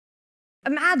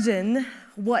Imagine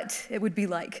what it would be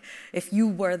like if you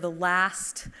were the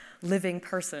last living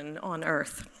person on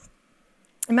Earth.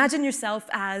 Imagine yourself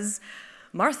as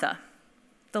Martha,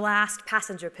 the last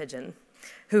passenger pigeon,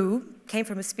 who came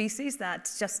from a species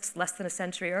that just less than a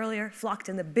century earlier flocked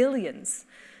in the billions.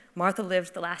 Martha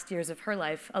lived the last years of her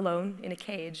life alone in a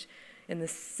cage in the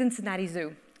Cincinnati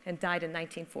Zoo and died in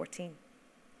 1914.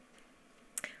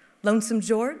 Lonesome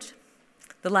George,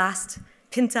 the last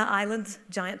Pinta Island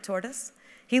giant tortoise,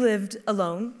 he lived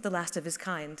alone, the last of his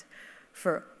kind,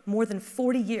 for more than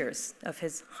 40 years of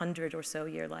his 100 or so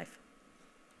year life.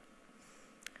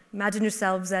 Imagine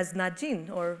yourselves as Najin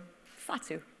or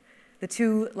Fatu, the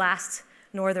two last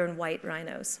northern white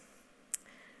rhinos.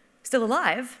 Still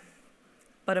alive,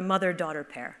 but a mother-daughter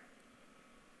pair.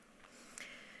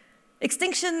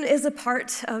 Extinction is a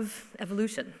part of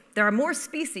evolution. There are more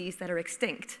species that are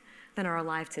extinct than are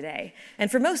alive today. And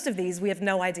for most of these, we have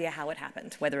no idea how it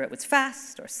happened, whether it was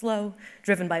fast or slow,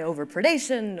 driven by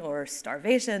overpredation or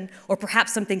starvation, or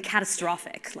perhaps something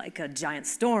catastrophic, like a giant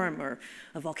storm or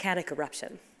a volcanic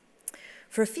eruption.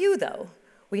 For a few, though,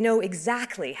 we know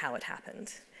exactly how it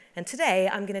happened. And today,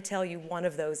 I'm going to tell you one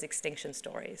of those extinction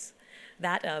stories,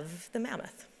 that of the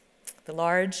mammoth, the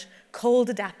large,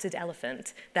 cold-adapted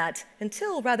elephant that,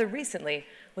 until rather recently,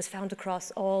 was found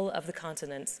across all of the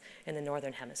continents in the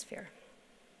northern hemisphere.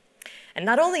 And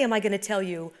not only am I going to tell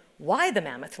you why the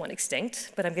mammoth went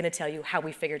extinct, but I'm going to tell you how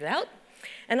we figured it out,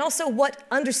 and also what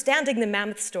understanding the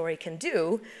mammoth story can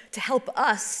do to help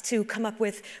us to come up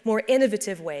with more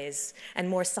innovative ways and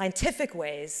more scientific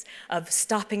ways of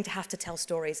stopping to have to tell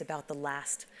stories about the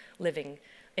last living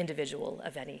individual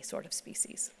of any sort of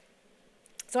species.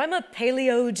 So I'm a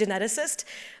paleogeneticist.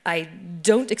 I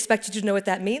don't expect you to know what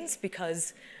that means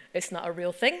because it's not a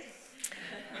real thing.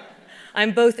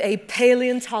 I'm both a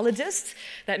paleontologist,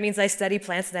 that means I study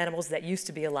plants and animals that used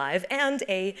to be alive, and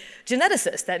a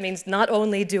geneticist. That means not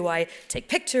only do I take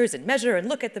pictures and measure and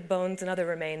look at the bones and other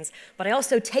remains, but I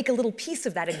also take a little piece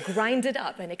of that and grind it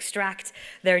up and extract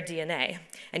their DNA.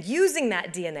 And using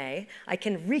that DNA, I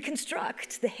can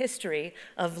reconstruct the history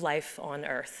of life on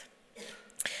Earth.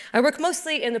 I work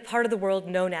mostly in the part of the world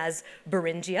known as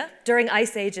Beringia. During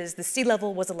ice ages, the sea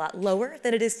level was a lot lower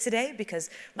than it is today because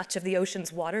much of the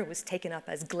ocean's water was taken up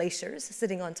as glaciers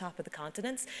sitting on top of the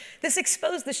continents. This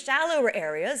exposed the shallower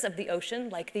areas of the ocean,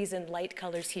 like these in light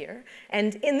colors here,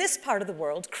 and in this part of the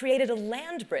world created a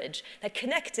land bridge that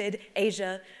connected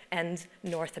Asia and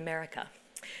North America.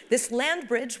 This land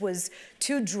bridge was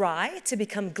too dry to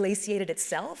become glaciated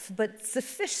itself, but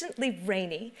sufficiently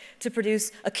rainy to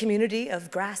produce a community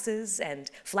of grasses and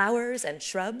flowers and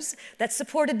shrubs that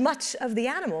supported much of the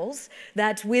animals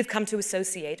that we've come to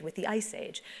associate with the Ice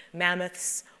Age.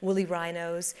 Mammoths, woolly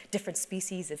rhinos, different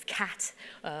species of cat,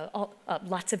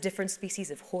 lots of different species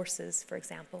of horses, for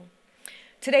example.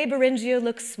 Today, Beringia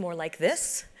looks more like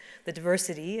this. The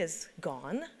diversity is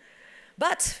gone,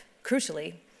 but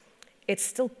crucially, it's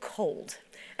still cold.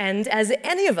 And as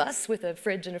any of us with a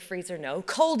fridge and a freezer know,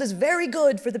 cold is very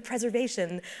good for the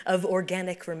preservation of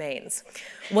organic remains.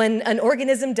 When an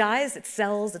organism dies, its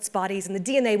cells, its bodies, and the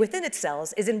DNA within its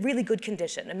cells is in really good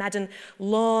condition. Imagine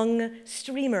long,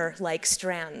 streamer-like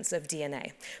strands of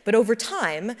DNA. But over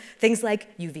time, things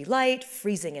like UV light,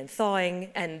 freezing and thawing,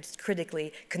 and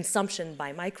critically, consumption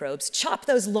by microbes chop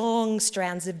those long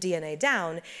strands of DNA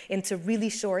down into really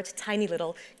short, tiny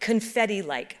little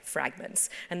confetti-like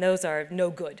fragments. And those are no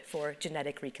good for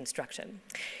genetic reconstruction.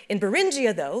 In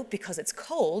Beringia, though, because it's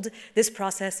cold, this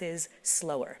process is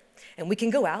slower. And we can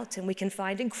go out and we can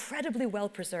find incredibly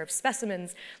well-preserved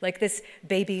specimens like this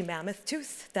baby mammoth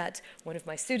tooth that one of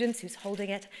my students who's holding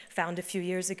it found a few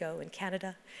years ago in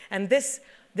Canada. And this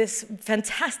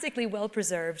fantastically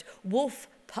well-preserved wolf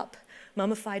pup,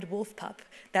 mummified wolf pup,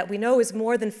 that we know is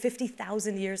more than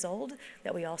 50,000 years old,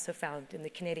 that we also found in the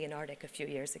Canadian Arctic a few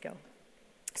years ago.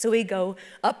 So we go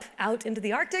up out into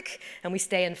the Arctic and we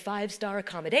stay in 5-star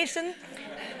accommodation.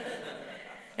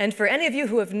 And for any of you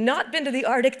who have not been to the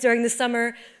Arctic during the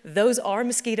summer, those are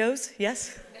mosquitoes,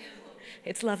 yes?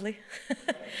 It's lovely.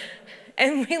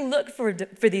 And we look for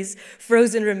these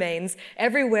frozen remains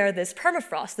everywhere this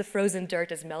permafrost, the frozen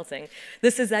dirt, is melting.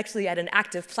 This is actually at an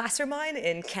active placer mine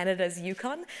in Canada's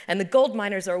Yukon, and the gold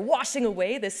miners are washing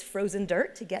away this frozen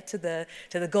dirt to get to the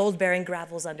gold-bearing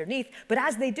gravels underneath. But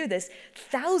as they do this,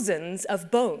 thousands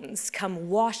of bones come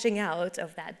washing out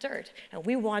of that dirt, and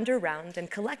we wander around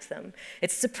and collect them.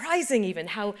 It's surprising even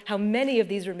how many of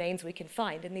these remains we can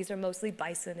find, and these are mostly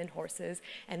bison and horses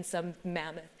and some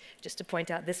mammoth. Just to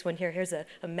point out this one here, here's a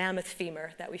mammoth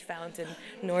femur that we found in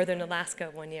northern Alaska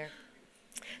one year.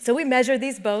 So we measure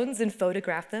these bones and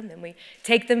photograph them, and we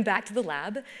take them back to the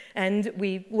lab, and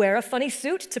we wear a funny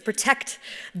suit to protect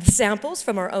the samples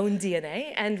from our own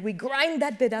DNA, and we grind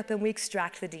that bit up and we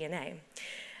extract the DNA.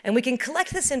 And we can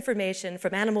collect this information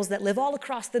from animals that live all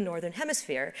across the northern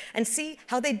hemisphere and see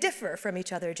how they differ from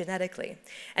each other genetically.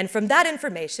 And from that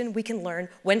information, we can learn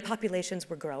when populations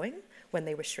were growing, when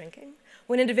they were shrinking,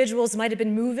 when individuals might have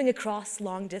been moving across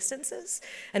long distances,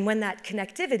 and when that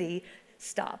connectivity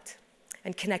stopped.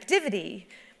 And connectivity,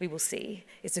 we will see,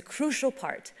 is a crucial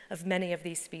part of many of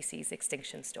these species'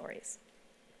 extinction stories.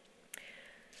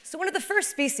 So one of the first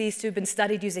species to have been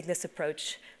studied using this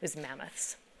approach was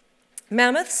mammoths.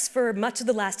 Mammoths, for much of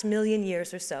the last million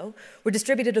years or so, were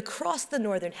distributed across the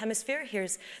northern hemisphere.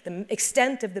 Here's the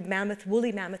extent of the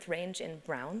woolly mammoth range in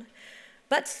brown.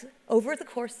 But over the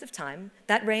course of time,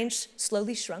 that range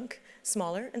slowly shrunk,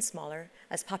 smaller and smaller,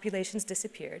 as populations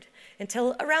disappeared,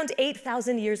 until around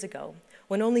 8,000 years ago,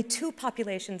 when only two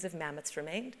populations of mammoths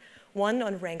remained, one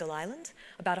on Wrangel Island,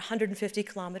 about 150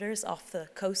 kilometers off the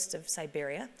coast of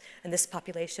Siberia, and this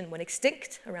population went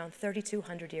extinct around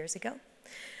 3,200 years ago,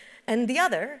 and the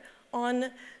other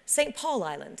on St. Paul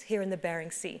Island, here in the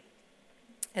Bering Sea.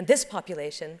 And this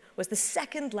population was the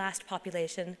second last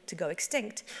population to go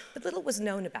extinct, but little was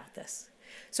known about this.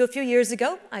 So a few years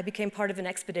ago, I became part of an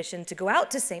expedition to go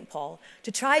out to St. Paul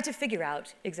to try to figure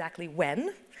out exactly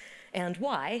when and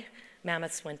why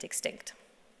mammoths went extinct.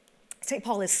 St.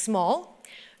 Paul is small.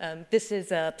 This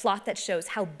is a plot that shows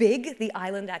how big the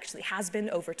island actually has been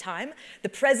over time. The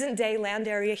present-day land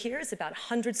area here is about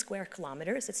 100 square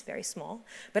kilometers. It's very small,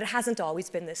 but it hasn't always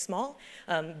been this small.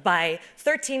 By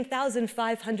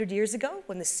 13,500 years ago,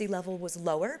 when the sea level was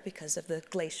lower because of the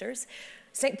glaciers,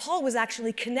 St. Paul was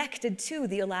actually connected to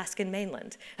the Alaskan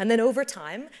mainland. And then over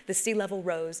time, the sea level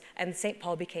rose, and St.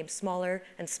 Paul became smaller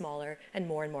and smaller and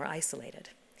more isolated.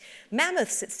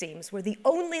 Mammoths, it seems, were the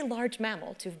only large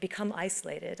mammal to have become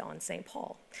isolated on St.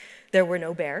 Paul. There were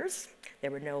no bears,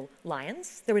 there were no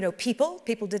lions, there were no people.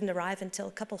 People didn't arrive until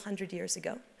a couple hundred years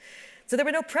ago. So there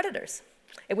were no predators.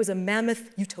 It was a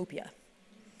mammoth utopia.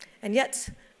 And yet,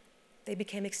 they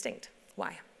became extinct.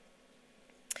 Why?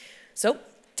 So,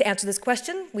 to answer this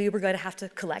question, we were going to have to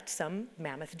collect some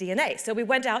mammoth DNA. So we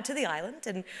went out to the island,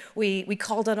 and we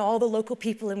called on all the local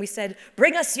people, and we said,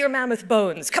 bring us your mammoth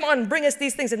bones. Come on, bring us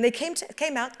these things. And they came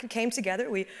together.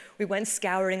 We went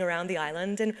scouring around the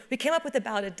island, and we came up with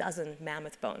about a dozen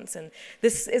mammoth bones. And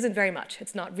this isn't very much.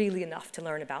 It's not really enough to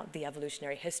learn about the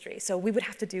evolutionary history. So we would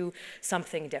have to do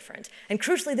something different. And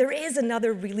crucially, there is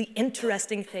another really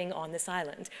interesting thing on this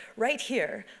island. Right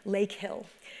here, Lake Hill.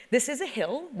 This is a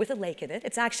hill with a lake in it.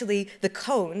 It's actually the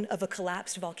cone of a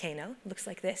collapsed volcano. It looks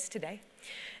like this today.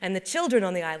 And the children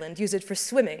on the island use it for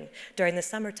swimming during the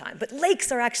summertime. But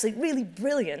lakes are actually really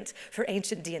brilliant for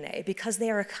ancient DNA because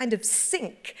they are a kind of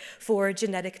sink for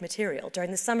genetic material. During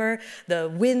the summer, the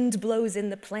wind blows in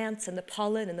the plants and the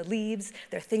pollen and the leaves.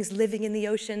 There are things living in the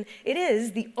ocean. It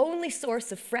is the only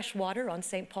source of fresh water on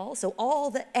St. Paul, so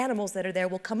all the animals that are there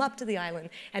will come up to the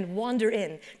island and wander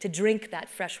in to drink that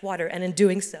fresh water, and in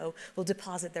doing so, will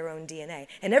deposit their own DNA.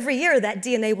 And every year, that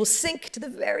DNA will sink to the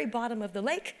very bottom of the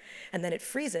lake, and then it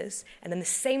freezes, and then the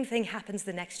same thing happens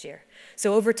the next year.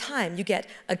 So over time, you get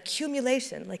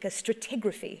accumulation, like a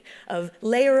stratigraphy of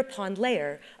layer upon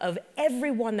layer of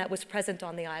everyone that was present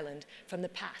on the island from the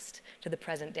past to the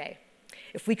present day.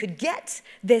 If we could get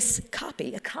this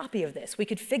copy, a copy of this, we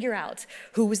could figure out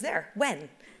who was there, when,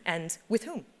 and with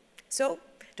whom. So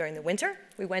during the winter,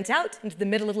 we went out into the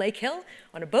middle of Lake Hill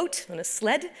on a boat, on a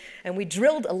sled, and we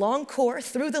drilled a long core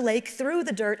through the lake, through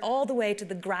the dirt, all the way to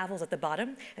the gravels at the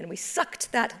bottom, and we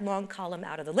sucked that long column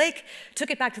out of the lake, took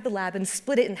it back to the lab, and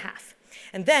split it in half.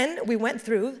 And then we went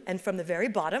through, and from the very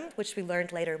bottom, which we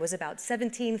learned later was about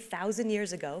 17,000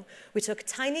 years ago, we took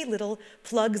tiny little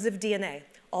plugs of DNA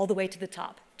all the way to the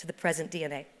top, to the present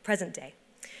day.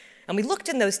 And we looked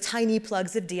in those tiny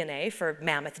plugs of DNA for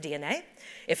mammoth DNA.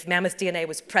 If mammoth DNA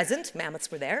was present,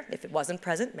 mammoths were there. If it wasn't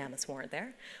present, mammoths weren't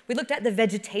there. We looked at the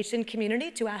vegetation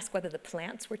community to ask whether the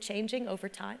plants were changing over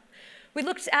time. We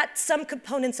looked at some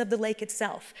components of the lake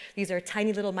itself. These are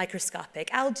tiny little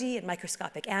microscopic algae and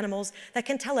microscopic animals that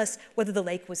can tell us whether the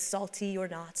lake was salty or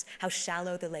not, how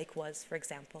shallow the lake was, for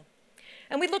example.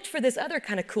 And we looked for this other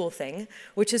kind of cool thing,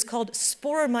 which is called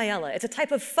sporomyella. It's a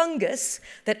type of fungus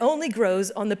that only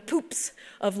grows on the poops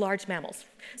of large mammals.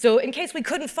 So in case we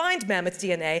couldn't find mammoth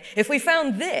DNA, if we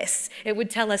found this, it would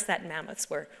tell us that mammoths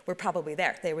were probably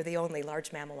there. They were the only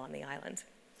large mammal on the island.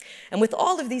 And with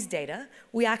all of these data,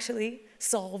 we actually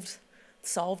solved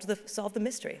the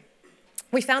mystery.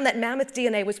 We found that mammoth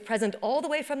DNA was present all the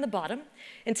way from the bottom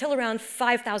until around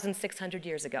 5,600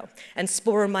 years ago. And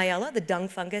Sporomyella, the dung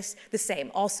fungus, the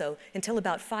same, also until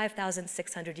about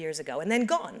 5,600 years ago, and then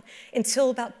gone until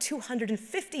about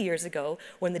 250 years ago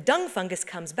when the dung fungus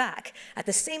comes back, at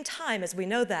the same time as we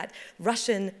know that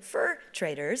Russian fur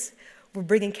traders were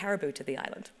bringing caribou to the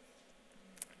island.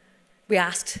 We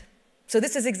asked, so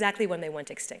this is exactly when they went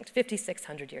extinct,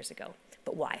 5,600 years ago,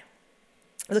 but why?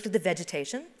 We looked at the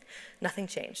vegetation. Nothing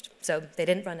changed, so they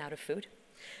didn't run out of food.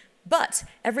 But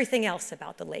everything else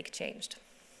about the lake changed.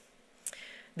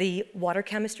 The water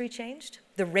chemistry changed,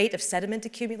 the rate of sediment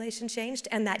accumulation changed,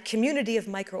 and that community of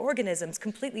microorganisms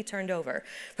completely turned over,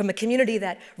 from a community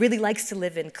that really likes to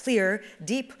live in clear,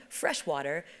 deep, fresh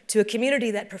water to a community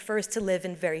that prefers to live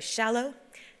in very shallow,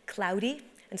 cloudy,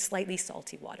 and slightly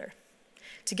salty water.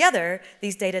 Together,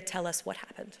 these data tell us what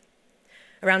happened.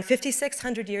 Around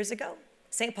 5,600 years ago,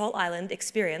 St. Paul Island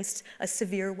experienced a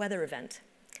severe weather event,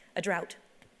 a drought.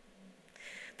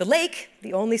 The lake,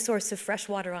 the only source of fresh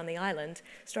water on the island,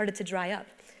 started to dry up.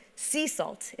 Sea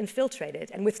salt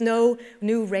infiltrated, and with no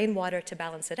new rainwater to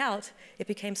balance it out, it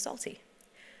became salty.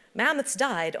 Mammoths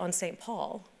died on St.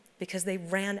 Paul because they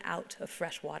ran out of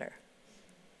fresh water.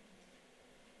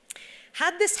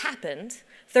 Had this happened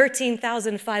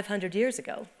 13,500 years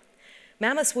ago,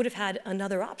 mammoths would have had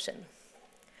another option.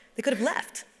 They could have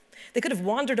left. They could have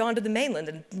wandered onto the mainland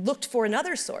and looked for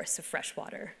another source of fresh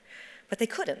water, but they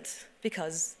couldn't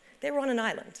because they were on an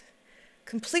island,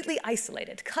 completely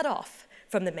isolated, cut off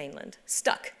from the mainland,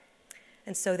 stuck,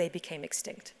 and so they became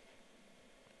extinct.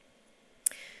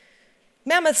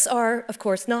 Mammoths are, of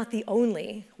course, not the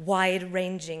only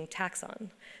wide-ranging taxon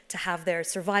to have their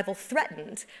survival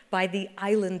threatened by the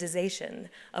islandization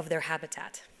of their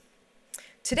habitat.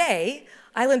 Today,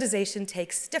 islandization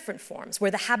takes different forms, where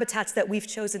the habitats that we've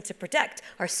chosen to protect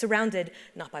are surrounded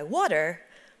not by water,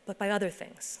 but by other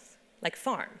things, like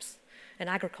farms and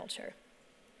agriculture,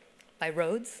 by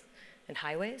roads and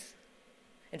highways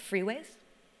and freeways,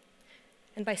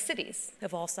 and by cities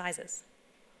of all sizes.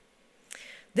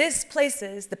 This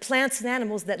places the plants and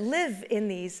animals that live in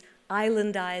these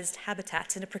islandized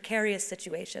habitats in a precarious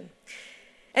situation.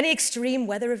 Any extreme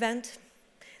weather event,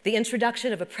 the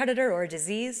introduction of a predator or a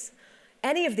disease,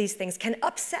 any of these things can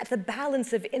upset the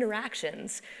balance of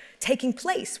interactions taking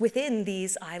place within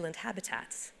these island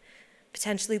habitats,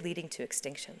 potentially leading to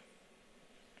extinction.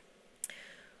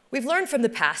 We've learned from the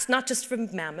past, not just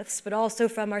from mammoths, but also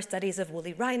from our studies of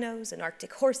woolly rhinos and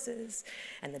Arctic horses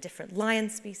and the different lion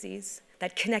species,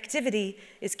 that connectivity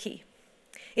is key.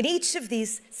 In each of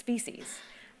these species,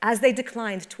 as they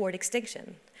declined toward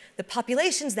extinction, the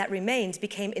populations that remained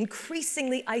became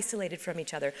increasingly isolated from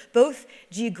each other, both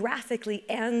geographically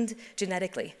and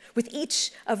genetically, with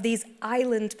each of these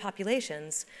island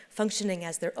populations functioning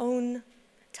as their own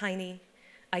tiny,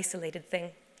 isolated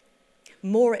thing,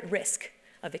 more at risk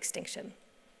of extinction.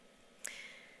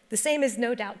 The same is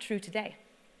no doubt true today.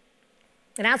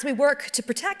 And as we work to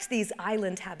protect these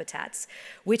island habitats,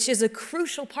 which is a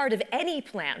crucial part of any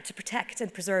plan to protect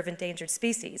and preserve endangered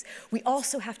species, we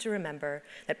also have to remember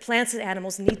that plants and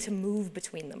animals need to move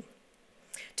between them.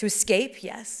 To escape,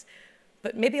 yes,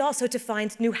 but maybe also to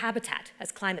find new habitat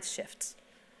as climate shifts,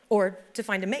 or to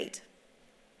find a mate.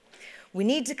 We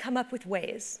need to come up with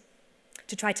ways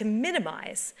to try to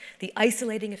minimize the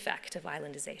isolating effect of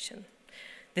islandization.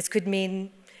 This could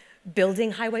mean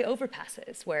building highway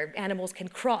overpasses where animals can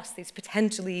cross these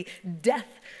potentially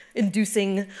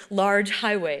death-inducing large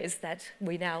highways that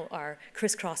we now are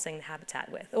crisscrossing the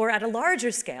habitat with. Or at a larger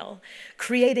scale,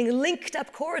 creating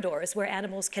linked-up corridors where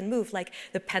animals can move, like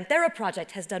the Panthera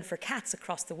Project has done for cats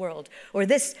across the world. Or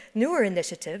this newer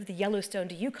initiative, the Yellowstone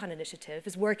to Yukon initiative,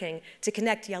 is working to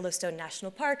connect Yellowstone National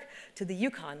Park to the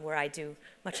Yukon, where I do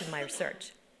much of my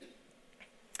research.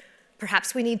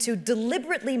 Perhaps we need to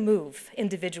deliberately move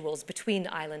individuals between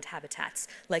island habitats,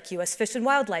 like US Fish and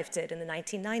Wildlife did in the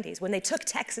 1990s, when they took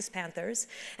Texas panthers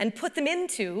and put them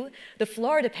into the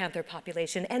Florida panther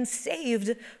population and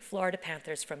saved Florida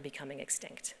panthers from becoming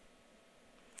extinct.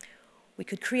 We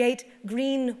could create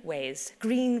greenways,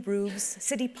 green roofs,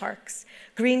 city parks,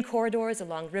 green corridors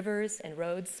along rivers and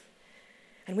roads,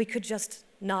 and we could just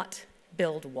not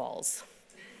build walls,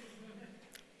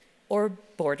 or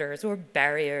borders, or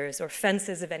barriers, or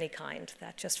fences of any kind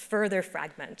that just further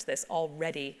fragment this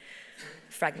already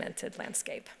fragmented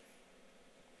landscape.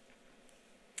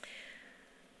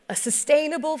 A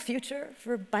sustainable future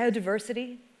for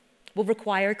biodiversity will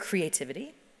require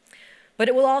creativity, but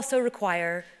it will also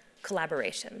require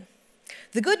collaboration.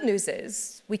 The good news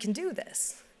is we can do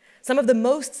this. Some of the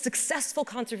most successful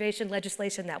conservation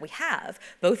legislation that we have,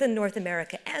 both in North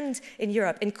America and in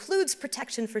Europe, includes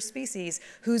protection for species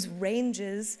whose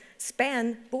ranges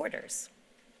span borders.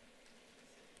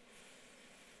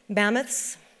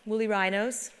 Mammoths, woolly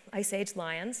rhinos, ice age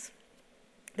lions,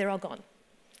 they're all gone.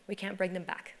 We can't bring them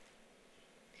back.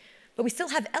 But we still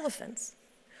have elephants.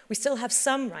 We still have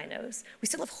some rhinos. We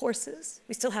still have horses.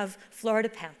 We still have Florida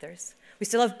panthers. We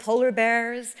still have polar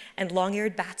bears and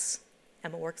long-eared bats.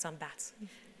 Emma works on bats.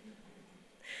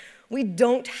 We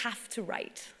don't have to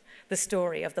write the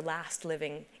story of the last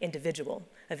living individual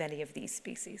of any of these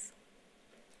species.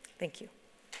 Thank you.